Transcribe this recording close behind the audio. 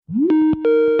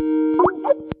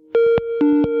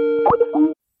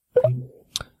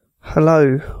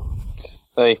Hello.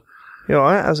 Hey. You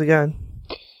alright? How's it going?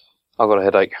 I've got a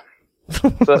headache.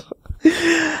 But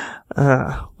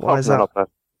why is that? Not bad.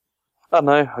 I don't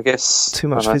know, I guess. Too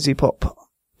much fizzy pop.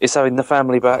 It's having the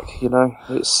family back, you know.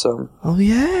 It's Oh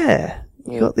yeah.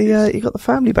 You got the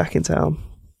family back in town.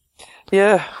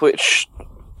 Yeah, which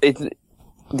the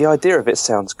idea of it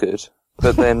sounds good,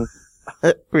 but then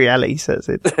reality says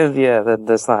it. yeah, then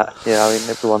there's that. Yeah, I mean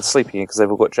everyone's sleeping because they've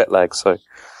all got jet lag, so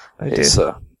it's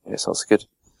not so good.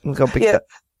 We got a big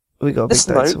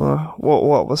day tomorrow.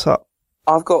 What's up?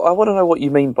 I want to know what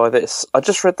you mean by this. I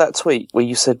just read that tweet where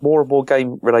you said more and more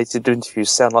game-related interviews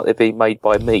sound like they're being made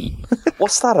by me.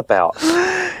 What's that about?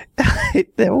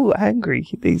 They're all angry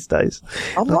these days.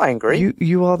 I'm not angry.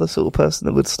 You are the sort of person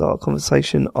that would start a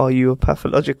conversation, are you a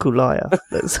pathological liar?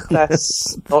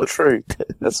 That's not true.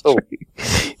 That's all.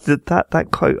 That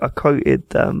quote, I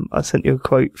quoted, I sent you a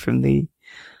quote from the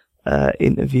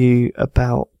interview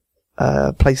about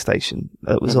PlayStation.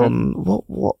 It was on,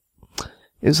 what?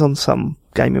 It was on some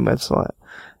gaming website.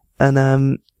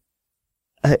 And,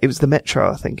 it was the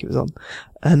Metro, I think it was on.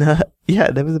 And,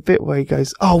 there was a bit where he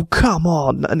goes, "Oh, come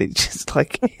on." And it was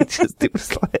like,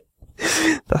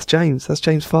 that's James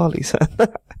Farley saying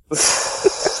that.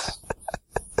 It's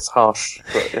harsh,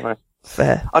 but, you know.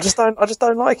 Fair. I just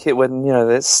don't like it when, you know,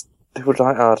 there's people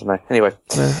like, I don't know. Anyway.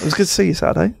 Yeah, it was good to see you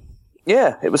Saturday.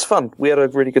 Yeah, it was fun. We had a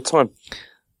really good time.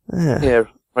 Yeah,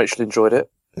 Rachel enjoyed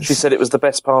it. She said it was the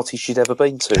best party she'd ever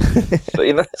been to. But,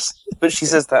 you know, but she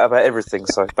says that about everything,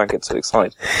 so don't get too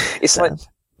excited. It's like,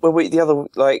 when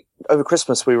over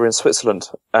Christmas we were in Switzerland,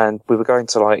 and we were going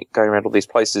around all these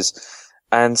places,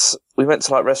 and we went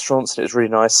to, restaurants, and it was really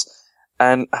nice,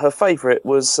 and her favourite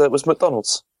was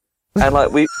McDonald's. And,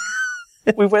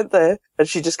 we went there, and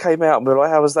she just came out, and we were like,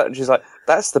 "How was that?" And she's like,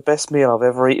 "That's the best meal I've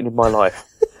ever eaten in my life."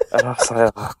 And I was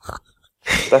like, "Oh.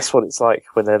 That's what it's like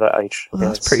when they're that age." Well,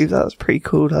 that's pretty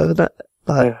cool though, isn't it?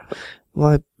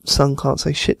 My son can't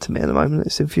say shit to me at the moment.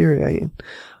 It's infuriating.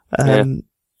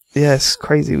 It's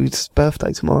crazy. It's his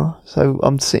birthday tomorrow, so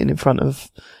I'm sitting in front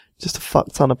of just a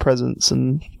fuck ton of presents,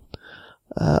 and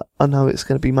I know it's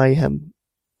going to be mayhem.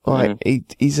 He's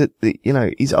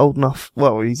he's old enough.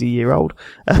 Well, he's a year old,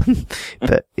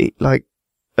 but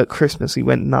at Christmas he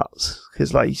went nuts because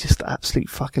he just absolutely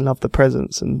fucking loved the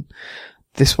presents, and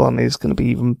this one is going to be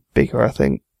even bigger, I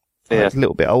think. Yeah. He's a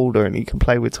little bit older and he can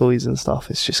play with toys and stuff.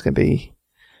 It's just going to be,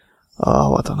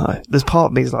 I don't know. There's part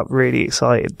of me is really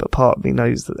excited, but part of me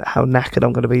knows that how knackered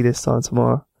I'm going to be this time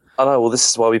tomorrow. I know. Well, this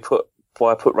is why I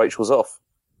put Rachel's off.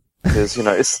 Because, you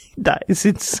know, that is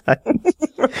insane.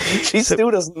 She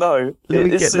still doesn't know. Let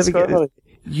me get it.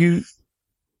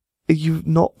 Are you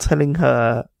not telling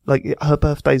her, her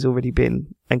birthday's already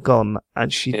been and gone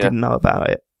and she didn't know about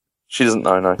it? She doesn't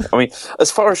know, no. I mean,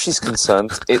 as far as she's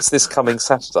concerned, it's this coming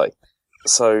Saturday.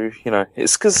 So, you know,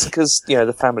 it's because, you know,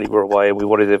 the family were away and we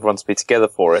wanted everyone to be together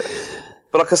for it.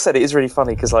 But like I said, it is really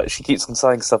funny because, she keeps on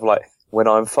saying stuff like, "When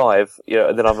I'm 5, you know,"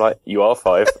 and then I'm like, "You are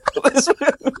 5."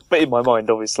 But in my mind,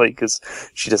 obviously, because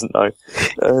she doesn't know.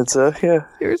 And,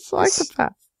 You're a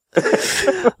psychopath.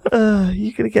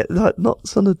 You're going to get,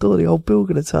 knocks on the door, the old Bill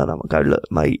going to turn up and go, "Look,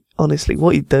 mate, honestly, what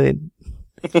are you doing?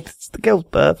 It's the girl's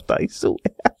birthday, sort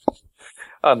it out."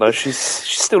 I don't know, she's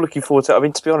still looking forward to it. I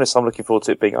mean, to be honest, I'm looking forward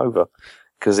to it being over.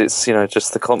 Because it's, you know,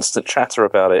 just the constant chatter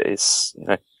about it is, you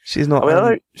know. She's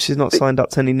not, she's not signed up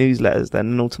to any newsletters then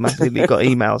and automatically got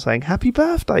email saying, "Happy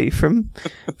birthday from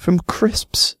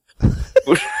Crisps."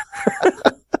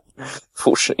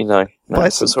 Fortunately, no. Buy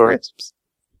some Crisps.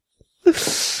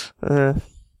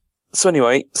 So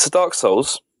anyway, Dark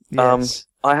Souls. Yes.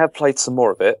 I have played some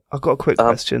more of it. I've got a quick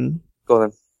question. Go on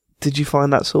then. Did you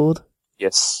find that sword?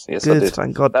 Yes, Good, I did.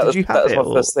 Thank God. That Did you have was my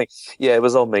first thing. Yeah, it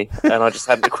was on me, and I just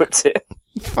hadn't equipped it.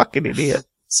 You fucking idiot.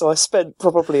 So I spent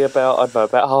probably about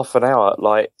half an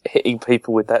hour, hitting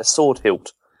people with that sword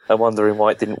hilt and wondering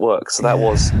why it didn't work. So that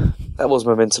was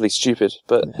momentally stupid,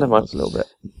 but never mind. A little bit.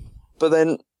 But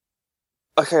then,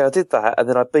 okay, I did that, and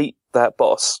then I beat that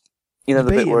boss. You know,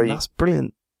 the bit where that's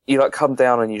brilliant. You come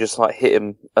down and you just hit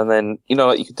him, and then, you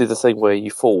know, you could do the thing where you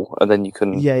fall, and then you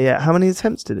can... Yeah. How many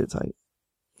attempts did it take?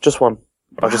 Just one.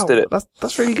 Wow, I just did it.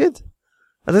 That's really good.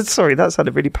 Sorry, that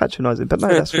sounded really patronising, but no,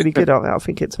 that's really good. I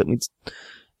think it took me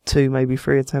 2, maybe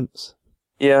 3 attempts.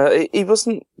 Yeah, it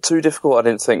wasn't too difficult, I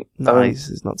didn't think. No,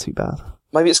 it's not too bad.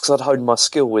 Maybe it's because I'd honed my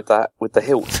skill with the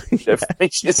hilt.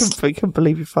 You can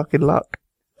believe your fucking luck.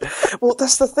 Well,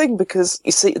 that's the thing, because,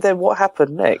 you see, then what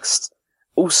happened next?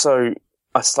 Also,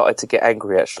 I started to get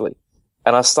angry, actually.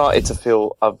 And I started to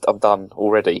feel I'm done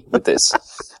already with this.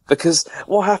 Because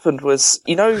what happened was,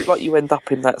 you know, you end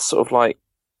up in that sort of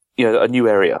a new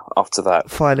area after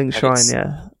that. Filing Shrine,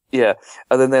 yeah. Yeah,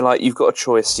 and then they're like, you've got a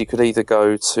choice. You could either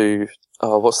go to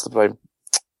what's the name,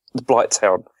 the Blight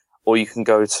Town, or you can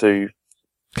go to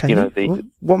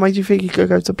What made you think you could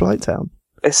go to Blight Town?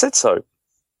 It said so.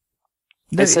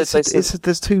 No,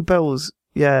 there's two bells.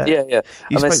 Yeah. Yeah.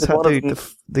 You spoke to that dude,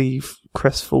 the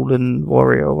crestfallen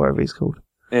warrior, or whatever he's called.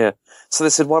 Yeah. So they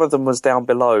said one of them was down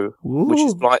below, which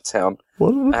is Blight Town.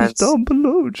 One of them is down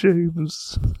below,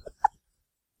 James.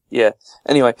 Yeah.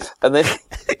 Anyway, and then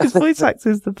his voice actor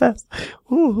is the best.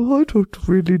 Oh, I don't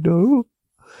really know.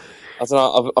 I don't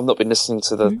know. I've not been listening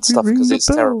to the stuff because it's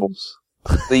terrible.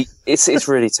 It's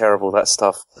really terrible, that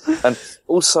stuff. And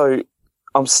also,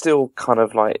 I'm still kind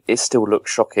of like, it still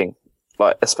looks shocking.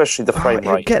 Like, especially the frame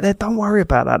rate. Get there. Don't worry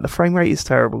about that. The frame rate is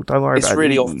terrible. Don't worry about it. It's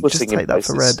really off-putting. Just take that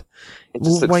for red.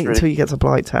 We'll wait until you get to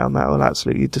Blight Town. That will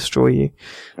absolutely destroy you.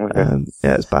 Okay.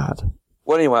 Yeah, it's bad.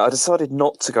 Well, anyway, I decided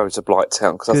not to go to Blight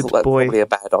Town because I thought that was probably a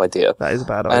bad idea. That is a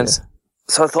bad idea. And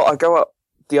so I thought I'd go up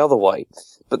the other way.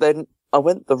 But then I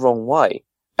went the wrong way.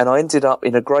 And I ended up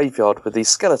in a graveyard with these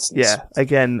skeletons. Yeah,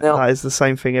 again, that is the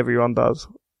same thing everyone does.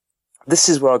 This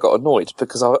is where I got annoyed,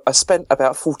 because I spent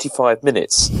about 45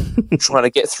 minutes trying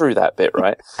to get through that bit,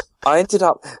 right? I ended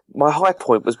up, my high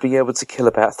point was being able to kill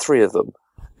about 3 of them.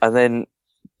 And then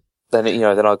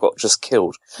I got just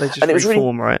killed. They just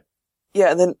reform, right?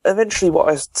 Yeah, and then eventually what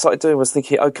I started doing was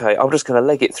thinking, okay, I'm just going to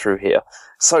leg it through here.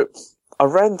 So I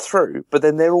ran through, but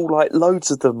then they're all like, loads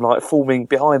of them like forming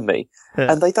behind me.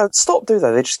 Yeah. And they don't stop, do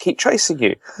they? They just keep chasing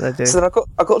you. They do. So then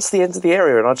I got to the end of the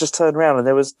area and I just turned around and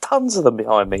there was tons of them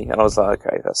behind me. And I was like,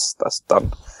 okay, that's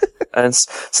done. And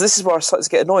so this is where I started to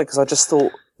get annoyed because I just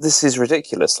thought, this is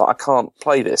ridiculous. Like, I can't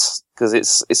play this because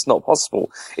it's not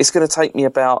possible. It's going to take me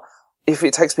if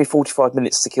it takes me 45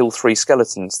 minutes to kill 3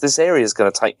 skeletons, this area is going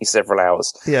to take me several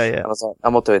hours. Yeah. And I was like,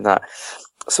 I'm not doing that.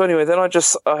 So anyway, then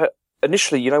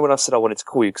initially, when I said I wanted to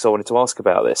call you because I wanted to ask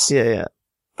about this. Yeah.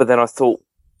 But then I thought,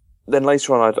 then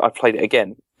later on I played it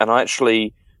again and I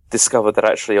actually discovered that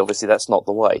obviously that's not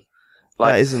the way.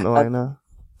 Like, that isn't the way, no.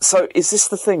 So is this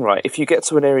the thing, right? If you get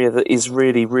to an area that is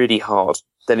really, really hard,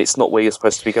 then it's not where you're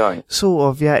supposed to be going? Sort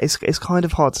of, yeah. It's kind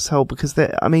of hard to tell because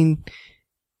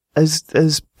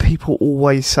as people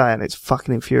always say, and it's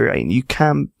fucking infuriating, you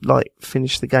can, like,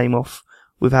 finish the game off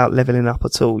without leveling up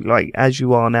at all. Like, as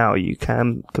you are now, you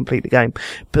can complete the game.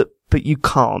 But you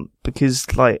can't,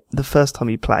 because, like, the first time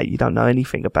you play, you don't know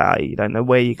anything about it. You don't know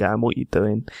where you're going, what you're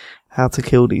doing, how to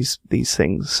kill these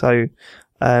things. So,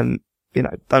 don't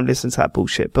listen to that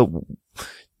bullshit. But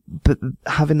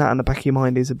having that in the back of your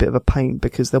mind is a bit of a pain,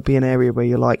 because there'll be an area where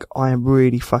you're like, I am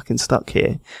really fucking stuck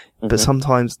here. Mm-hmm. But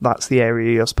sometimes that's the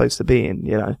area you're supposed to be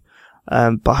in,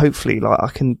 but hopefully, like, I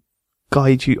can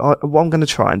guide you. What I'm going to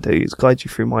try and do is guide you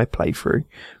through my playthrough,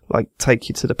 like, take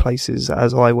you to the places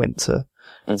as I went to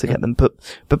get them. But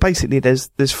basically there's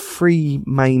 3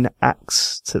 main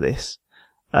acts to this.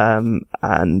 And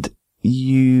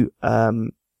you've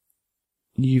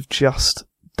just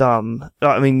done,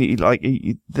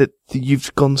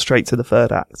 you've gone straight to the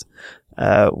 3rd act.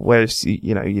 Whereas,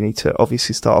 you need to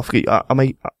obviously start off.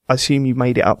 I assume you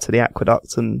made it up to the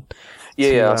aqueduct and.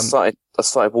 Yeah, I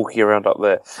started walking around up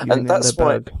there. And that's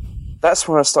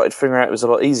where I started figuring out it was a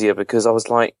lot easier, because I was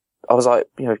like,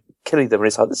 killing them, and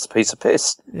it's like, this is a piece of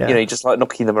piss. Yeah. Just like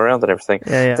knocking them around and everything.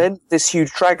 Yeah. Then this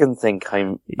huge dragon thing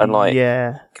came and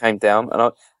came down, and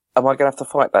am I going to have to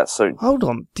fight that soon? Hold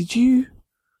on.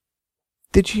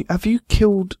 Have you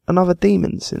killed another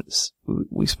demon since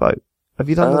we spoke? Have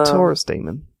you done the Taurus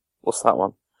demon? What's that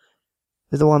one?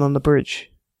 Is the one on the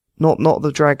bridge. Not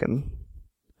the dragon.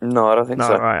 No, I don't think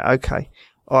so. Right, okay.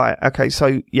 Alright, okay,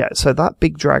 so that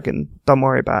big dragon, don't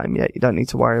worry about him yet. You don't need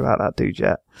to worry about that dude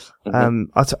yet. Mm-hmm.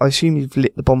 I assume you've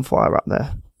lit the bonfire up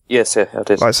there. Yes, yeah, I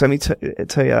did. Right, so let me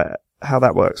tell you how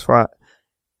that works, right?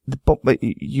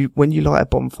 When you light a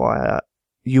bonfire,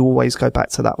 you always go back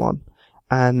to that one.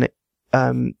 And,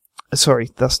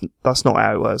 sorry, that's not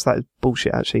how it works. That is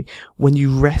bullshit, actually. When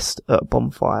you rest at a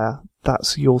bonfire,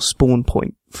 that's your spawn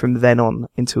point from then on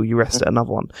until you rest at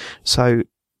another one. So,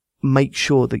 make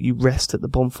sure that you rest at the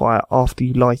bonfire after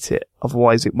you light it,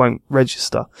 otherwise it won't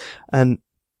register. And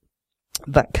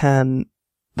that can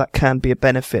be a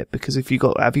benefit, because have you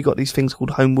got these things called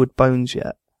homeward bones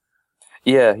yet?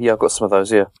 Yeah, I've got some of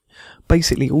those, yeah.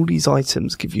 Basically, all these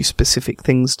items give you specific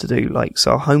things to do, like,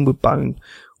 so a homeward bone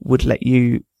would let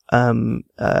you,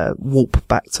 warp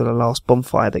back to the last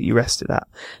bonfire that you rested at.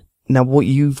 Now, what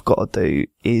you've got to do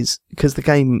is, because the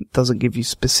game doesn't give you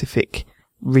specific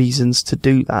reasons to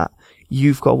do that,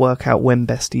 you've got to work out when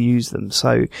best to use them.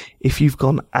 So if you've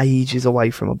gone ages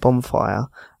away from a bonfire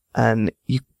and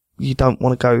you don't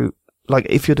want to go, like,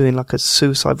 if you're doing like a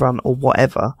suicide run or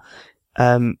whatever,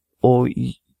 or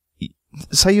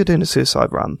say you're doing a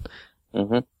suicide run,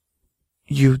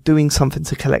 you're doing something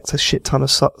to collect a shit ton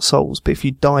of souls, but if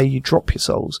you die, you drop your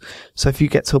souls. So if you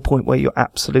get to a point where you're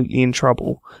absolutely in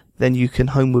trouble, then you can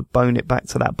homeward bone it back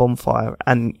to that bonfire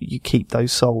and you keep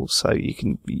those souls so you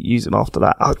can use them after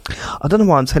that. I don't know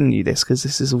why I'm telling you this, because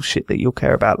this is all shit that you'll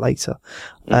care about later.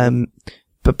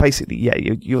 But basically, yeah,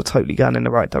 you're totally going in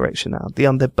the right direction now. The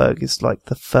Undead Burg is like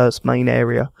the first main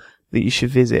area that you should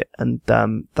visit, and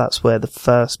that's where the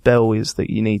first bell is that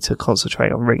you need to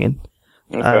concentrate on ringing.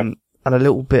 Okay. And a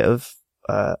little bit of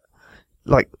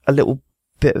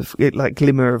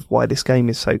glimmer of why this game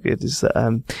is so good is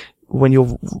that when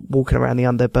you're walking around the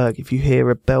Undead Burg, if you hear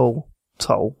a bell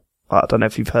toll, I don't know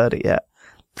if you've heard it yet,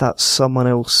 that's someone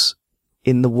else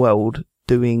in the world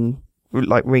ringing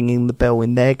the bell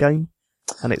in their game.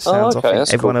 And it sounds off in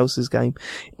everyone else's game.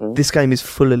 This game is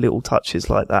full of little touches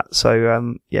like that.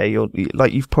 So,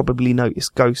 you've probably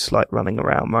noticed ghosts running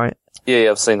around, right? Yeah,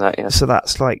 I've seen that, yeah. So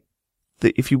that's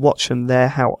if you watch them, they're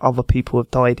how other people have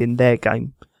died in their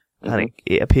game. And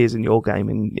it appears in your game.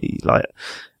 And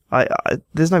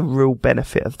there's no real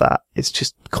benefit of that. It's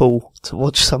just cool to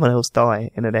watch someone else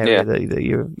die in an area that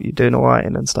you're doing alright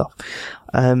in and stuff.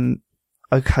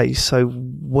 Okay, so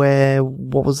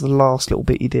what was the last little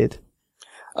bit you did?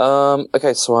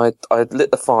 Okay, so I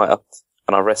lit the fire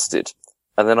and I rested,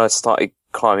 and then I started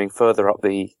climbing further up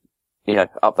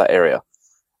up that area,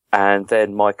 and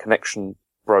then my connection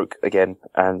broke again,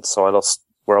 and so I lost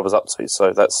where I was up to.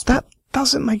 So that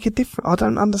doesn't make a difference. I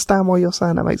don't understand why you're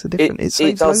saying that makes a difference. It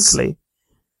saves locally.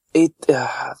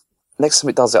 Next time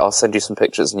it does it, I'll send you some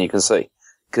pictures and you can see.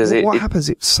 Because what happens?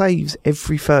 It saves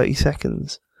every 30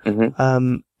 seconds.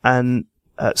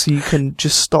 So you can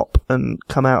just stop and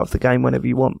come out of the game whenever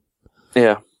you want.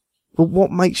 Yeah. Well,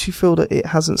 what makes you feel that it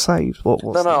hasn't saved?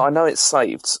 No, I know it's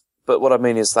saved, but what I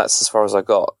mean is that's as far as I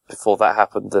got before that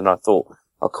happened, and I thought,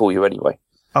 I'll call you anyway.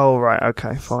 Oh, right,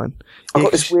 okay, fine. I've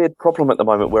got this weird problem at the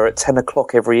moment where at 10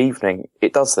 o'clock every evening,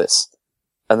 it does this,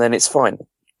 and then it's fine.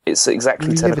 It's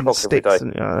exactly 10 o'clock every day.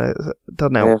 Doesn't help.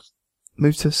 Yeah.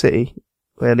 Move to a city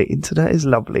where the internet is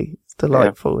lovely. It's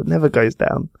delightful. Yeah. It never goes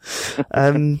down.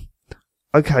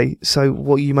 Okay, so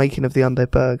what are you making of the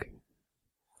Undead Burg?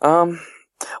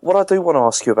 What I do want to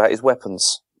ask you about is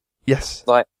weapons. Yes.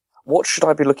 What should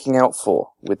I be looking out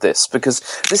for with this? Because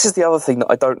this is the other thing that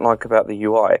I don't like about the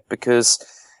UI, because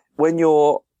when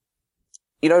you're,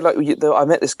 I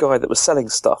met this guy that was selling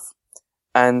stuff,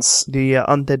 and the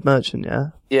undead merchant, yeah?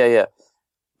 Yeah.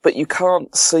 But you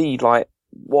can't see, the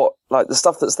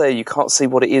stuff that's there, you can't see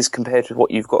what it is compared to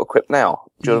what you've got equipped now.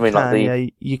 Do you know what I mean? Yeah,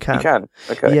 you can. You can?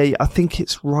 Okay. Yeah, I think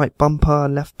it's right bumper,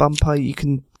 left bumper. You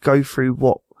can go through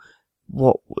what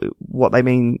they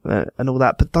mean and all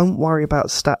that, but don't worry about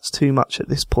stats too much at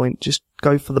this point. Just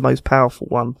go for the most powerful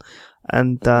one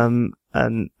and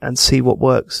see what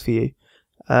works for you.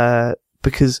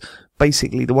 Because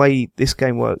basically the way this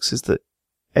game works is that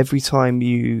every time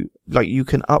you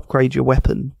can upgrade your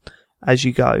weapon as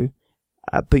you go,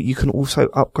 but you can also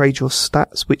upgrade your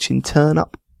stats, which in turn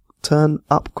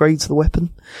upgrades the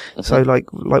weapon. So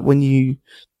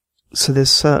so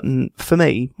there's for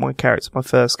me, my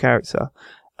first character,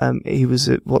 he was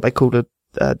what they called a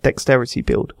dexterity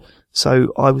build.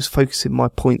 So I was focusing my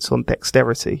points on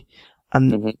dexterity,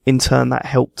 and in turn that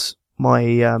helped my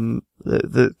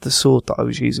the sword that I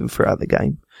was using throughout the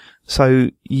game. So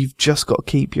you've just got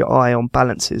to keep your eye on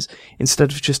balances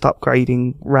instead of just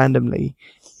upgrading randomly.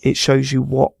 It shows you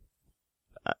what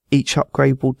each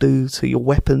upgrade will do to your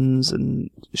weapons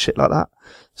and shit like that.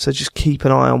 So just keep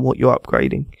an eye on what you're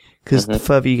upgrading, because the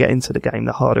further you get into the game,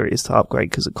 the harder it is to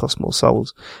upgrade because it costs more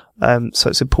souls. So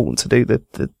it's important to do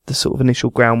the sort of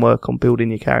initial groundwork on building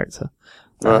your character,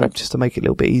 just to make it a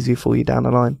little bit easier for you down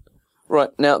the line. Right.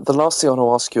 Now, the last thing I want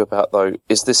to ask you about, though,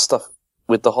 is this stuff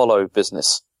with the hollow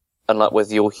business and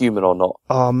whether you're human or not.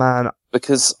 Oh, man.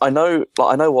 Because I know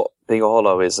what being a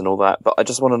hollow is and all that, but I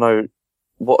just want to know,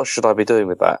 what should I be doing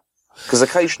with that? Because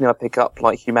occasionally I pick up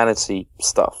humanity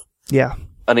stuff. Yeah.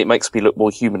 And it makes me look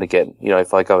more human again,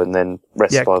 if I go and then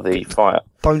rest by the fire.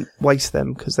 Don't waste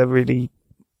them, because they'll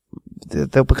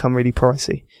become really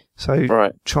pricey. So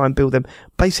try and build them.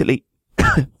 Basically,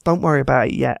 don't worry about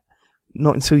it yet.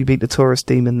 Not until you beat the tourist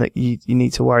demon that you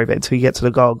need to worry about. Until you get to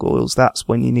the gargoyles, that's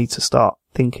when you need to start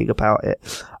thinking about it.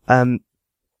 But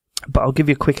I'll give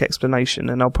you a quick explanation,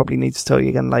 and I'll probably need to tell you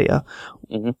again later.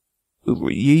 You're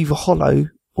either hollow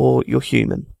or you're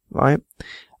human, right?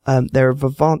 There are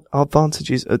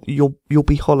advantages. You'll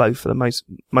be hollow for the most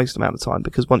amount of time,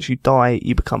 because once you die,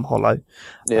 you become hollow,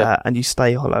 and you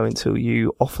stay hollow until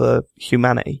you offer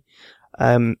humanity.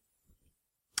 Now,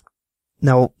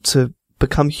 to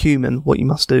become human, what you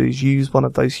must do is use one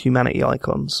of those humanity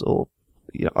icons or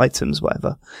items,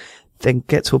 whatever. Then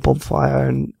get to a bonfire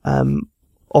and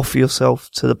offer yourself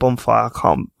to the bonfire. I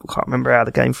can't remember how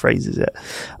the game phrases it.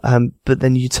 But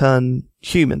then you turn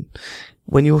human.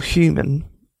 When you're human,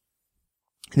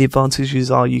 the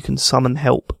advantages are you can summon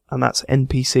help, and that's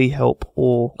NPC help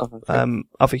or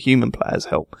other human players'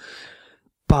 help.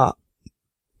 But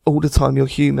all the time you're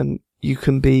human, you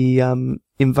can be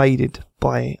invaded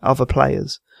by other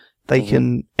players. They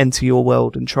can enter your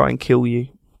world and try and kill you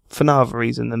for no other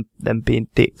reason than them being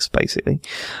dicks, basically.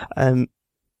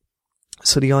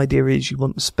 So the idea is you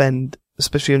want to spend,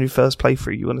 especially on your first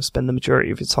playthrough, you want to spend the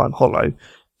majority of your time hollow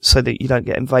so that you don't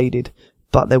get invaded.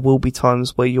 But there will be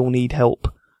times where you'll need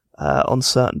help on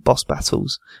certain boss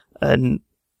battles. And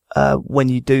when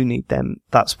you do need them,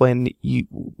 that's when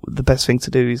the best thing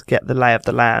to do is get the lay of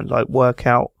the land, like work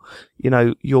out,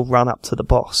 your run up to the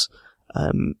boss.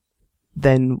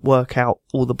 Then work out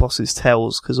all the boss's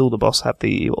tells, because all the bosses have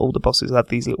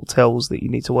these little tells that you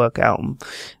need to work out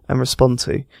and respond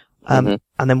to. And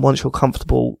then once you're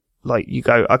comfortable, like you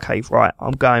go, okay, right,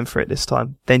 I'm going for it this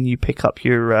time. Then you pick up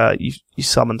your, you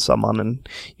summon someone and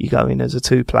you go in as a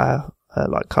 2-player,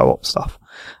 like co-op stuff.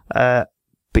 But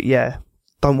yeah,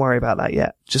 don't worry about that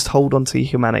yet. Just hold on to your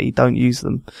humanity. Don't use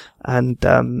them and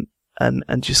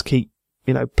just keep,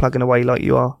 plugging away like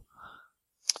you are.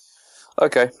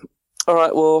 Okay. All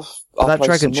right. Well, that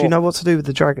dragon, do you know what to do with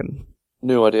the dragon?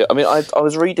 No idea. I mean, I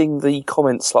was reading the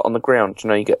comments like on the ground.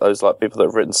 You get those like people that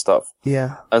have written stuff.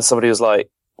 Yeah. And somebody was like,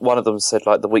 one of them said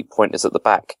like the weak point is at the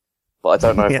back, but I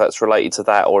don't know if that's related to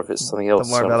that or if it's something else.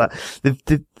 Don't worry about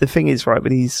that. The thing is, right,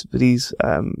 with these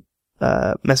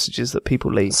messages that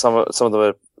people leave, some of them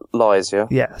are lies. Yeah.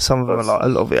 Yeah. Some of them are like a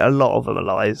lot of them are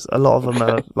lies. A lot of them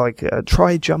are like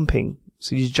try jumping,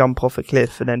 so you jump off a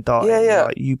cliff and then die. Yeah.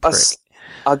 Like, you prick.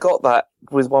 I got that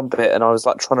with one bit, and I was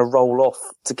like trying to roll off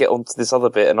to get onto this other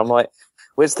bit, and I'm like,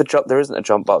 "Where's the jump? There isn't a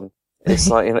jump button." It's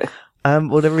like,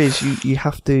 well, there is. You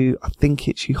have to. I think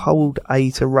it's you hold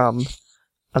A to run,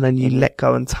 and then you let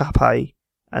go and tap A,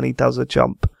 and he does a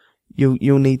jump.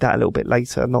 You'll need that a little bit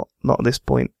later, not at this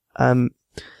point. The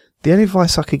only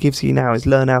advice I could give to you now is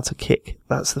learn how to kick.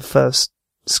 That's the first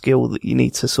skill that you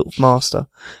need to sort of master,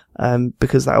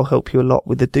 because that'll help you a lot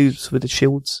with the dudes with the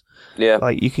shields. Yeah.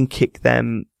 Like, you can kick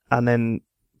them and then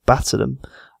batter them.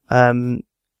 And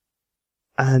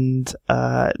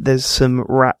there's some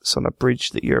rats on a bridge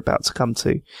that you're about to come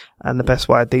to, and the best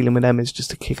way of dealing with them is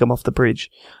just to kick them off the bridge.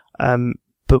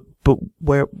 But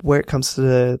where it comes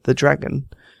to the dragon,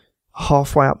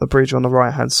 halfway up the bridge on the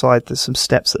right hand side, there's some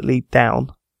steps that lead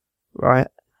down, right?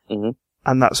 Mm-hmm.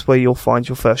 And that's where you'll find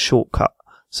your first shortcut.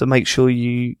 So make sure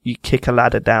you kick a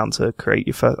ladder down to create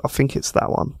your first. I think it's that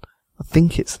one. I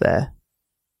think it's there.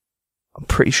 I'm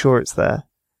pretty sure it's there.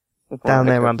 Down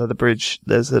there under the bridge,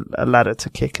 there's a ladder to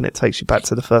kick, and it takes you back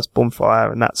to the first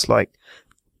bonfire, and that's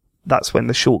when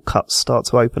the shortcuts start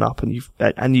to open up, and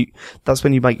that's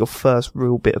when you make your first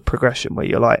real bit of progression where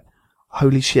you're like,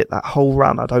 holy shit, that whole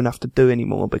run I don't have to do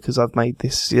anymore because I've made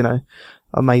this,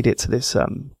 I made it to this,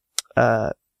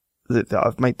 I've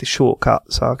made the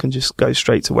shortcut, so I can just go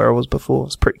straight to where I was before.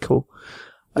 It's pretty cool.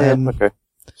 Okay.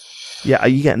 Yeah, are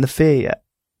you getting the fear yet?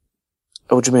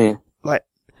 What do you mean? Like,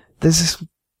 there's this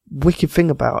wicked thing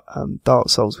about Dark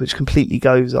Souls, which completely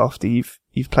goes after you've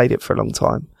played it for a long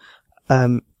time,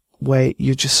 where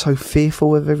you're just so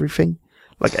fearful of everything.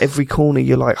 Like, every corner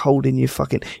you're like holding your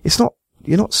fucking.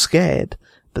 You're not scared,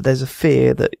 but there's a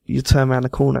fear that you turn around the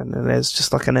corner and there's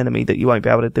just like an enemy that you won't be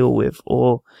able to deal with,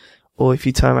 or if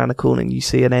you turn around the corner and you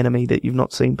see an enemy that you've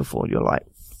not seen before, you're like,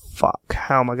 fuck,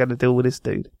 how am I going to deal with this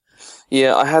dude?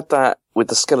 Yeah, I had that with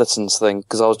the skeletons thing,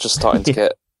 because I was just starting to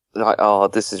get like, oh,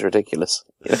 this is ridiculous.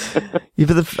 Yeah,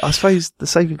 but I suppose the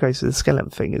saving grace of the skeleton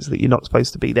thing is that you're not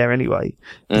supposed to be there anyway.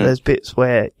 But there's bits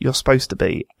where you're supposed to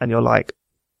be, and you're like,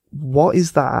 what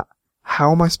is that?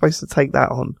 How am I supposed to take that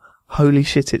on? Holy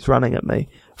shit, it's running at me.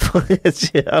 You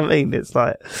know what I mean? It's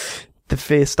like, the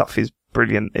fear stuff is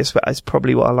brilliant. It's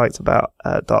probably what I liked about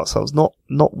Dark Souls. Not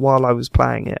while I was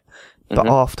playing it, but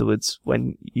afterwards,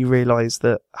 when you realise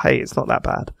that, hey, it's not that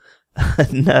bad.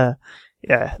 And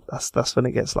yeah, that's when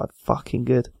it gets like fucking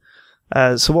good.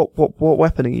 So what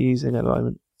weapon are you using at the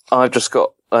moment? I've just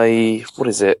got what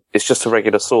is it? It's just a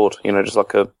regular sword, just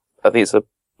like I think it's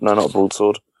not a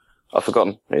broadsword. I've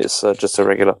forgotten. It's just a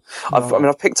regular. No.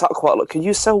 I've picked up quite a lot. Can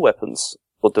you sell weapons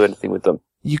or do anything with them?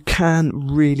 You can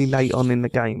really late on in the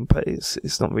game, but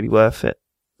it's not really worth it.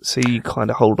 So you kind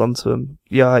of hold on to them.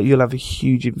 Yeah, you'll have a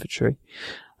huge inventory.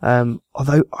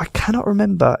 Although I cannot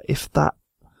remember if that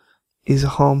is a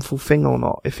harmful thing or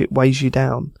not, if it weighs you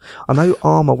down. I know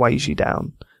armour weighs you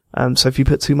down. So if you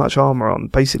put too much armour on,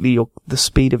 basically the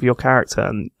speed of your character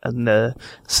and the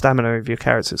stamina of your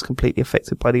character is completely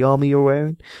affected by the armour you're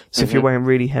wearing. So if you're wearing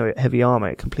really heavy armour,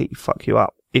 it completely fuck you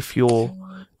up. If you're,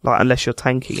 unless you're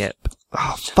tanking it.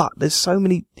 Oh, fuck, there's so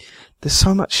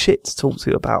much shit to talk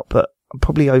to you about, but I'm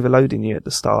probably overloading you at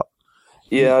the start.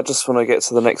 Yeah, I just want to get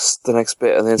to the next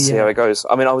bit and then see how it goes.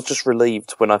 I mean, I was just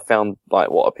relieved when I found,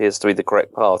 what appears to be the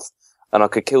correct path, and I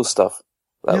could kill stuff.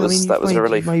 That was a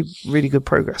relief. You made really good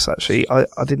progress, actually. I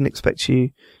didn't expect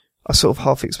you. I sort of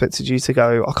half expected you to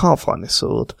go, I can't find this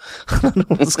sword. I don't know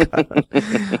what's going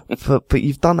on. But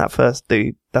you've done that first,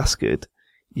 dude. That's good.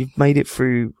 You've made it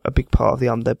through a big part of the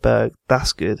Undead Berg.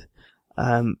 That's good.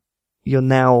 You're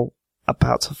now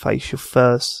about to face your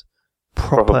first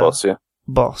proper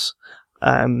boss.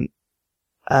 And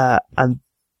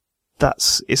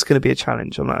it's going to be a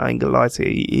challenge. I ain't going to lie to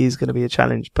you. It is going to be a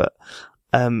challenge, but,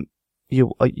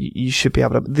 you should be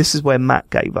able to. This is where Matt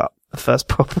gave up the first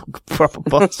proper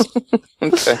boss.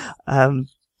 Okay.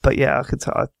 But yeah,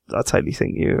 I totally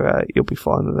think you'll be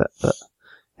fine with it. But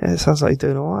yeah, it sounds like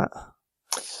you're doing all right.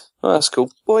 Oh, that's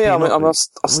cool. Well, yeah,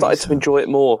 I started to enjoy it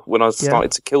more when I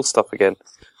started to kill stuff again.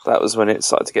 That was when it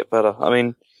started to get better. I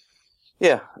mean,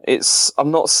 yeah,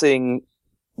 I'm not seeing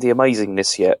the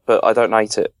amazingness yet, but I don't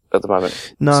hate it at the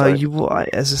moment. No,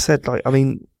 as I said,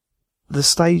 the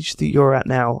stage that you're at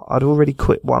now, I'd already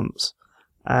quit once,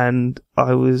 and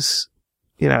I was,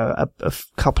 a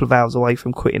couple of hours away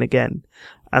from quitting again.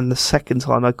 And the second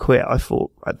time I quit, I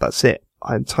thought, that's it.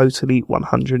 I'm totally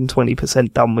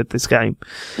 120% done with this game.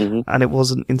 Mm-hmm. And it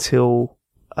wasn't until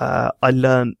I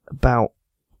learned about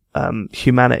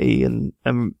humanity and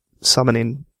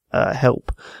summoning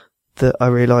help that I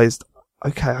realised,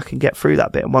 okay, I can get through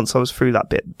that bit. And once I was through that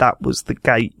bit, that was the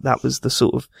gate. That was the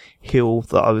sort of hill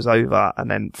that I was over. And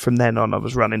then from then on, I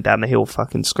was running down the hill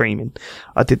fucking screaming.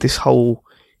 I did this whole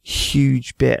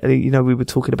huge bit. We were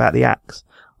talking about the axe.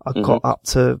 I got up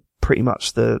to pretty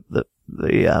much I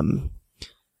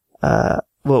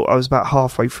was about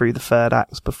halfway through the third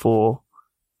axe before.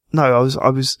 No,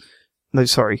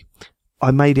 sorry. I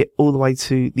made it all the way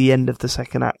to the end of the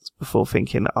second act before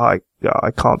thinking, I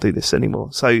can't do this anymore.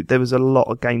 So there was a lot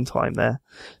of game time there.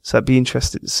 So I'd be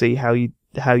interested to see how you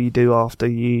do after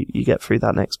you get through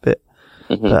that next bit.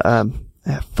 Mm-hmm.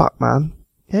 But, fuck, man.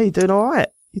 Yeah, you're doing alright.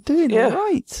 You're doing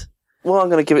alright. Well, I'm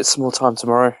going to give it some more time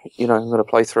tomorrow. I'm going to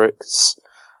play through it. 'Cause,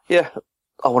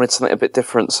 I wanted something a bit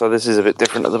different. So this is a bit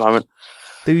different at the moment.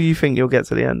 Do you think you'll get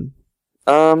to the end?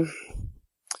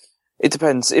 It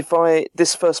depends.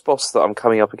 This first boss that I'm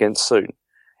coming up against soon,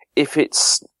 if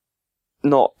it's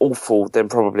not awful, then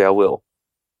probably I will.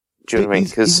 Do you know what I mean?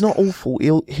 Cause he's not awful.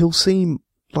 He'll seem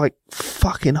like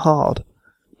fucking hard,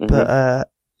 but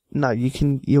no,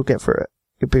 you'll get through it.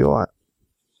 You'll be alright.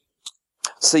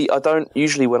 See, I don't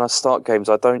usually when I start games,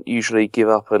 I don't usually give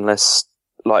up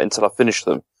until I finish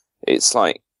them. It's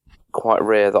quite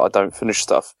rare that I don't finish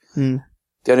stuff. The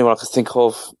only one I can think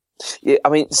of. Yeah, I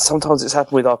mean, sometimes it's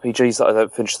happened with RPGs that I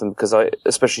don't finish them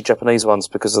especially Japanese ones,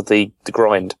 because of the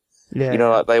grind.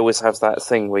 Yeah. They always have that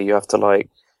thing where you have to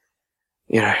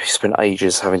you spend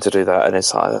ages having to do that, and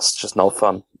it's that's just not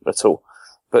fun at all.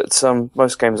 But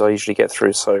most games I usually get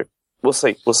through, so we'll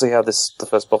see. We'll see how the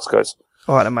first boss goes.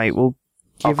 All right, then, mate. We'll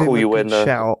give him a good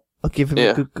shout. I'll give him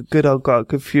a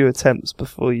good few attempts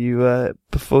before you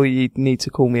need to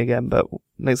call me again. But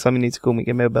next time you need to call me,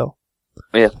 give me a bell.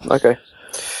 Yeah. Okay.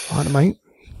 All right, mate.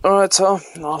 All right, Tom.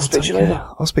 I'll speak to you later.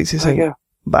 I'll speak to you soon.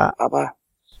 Bye. Bye-bye.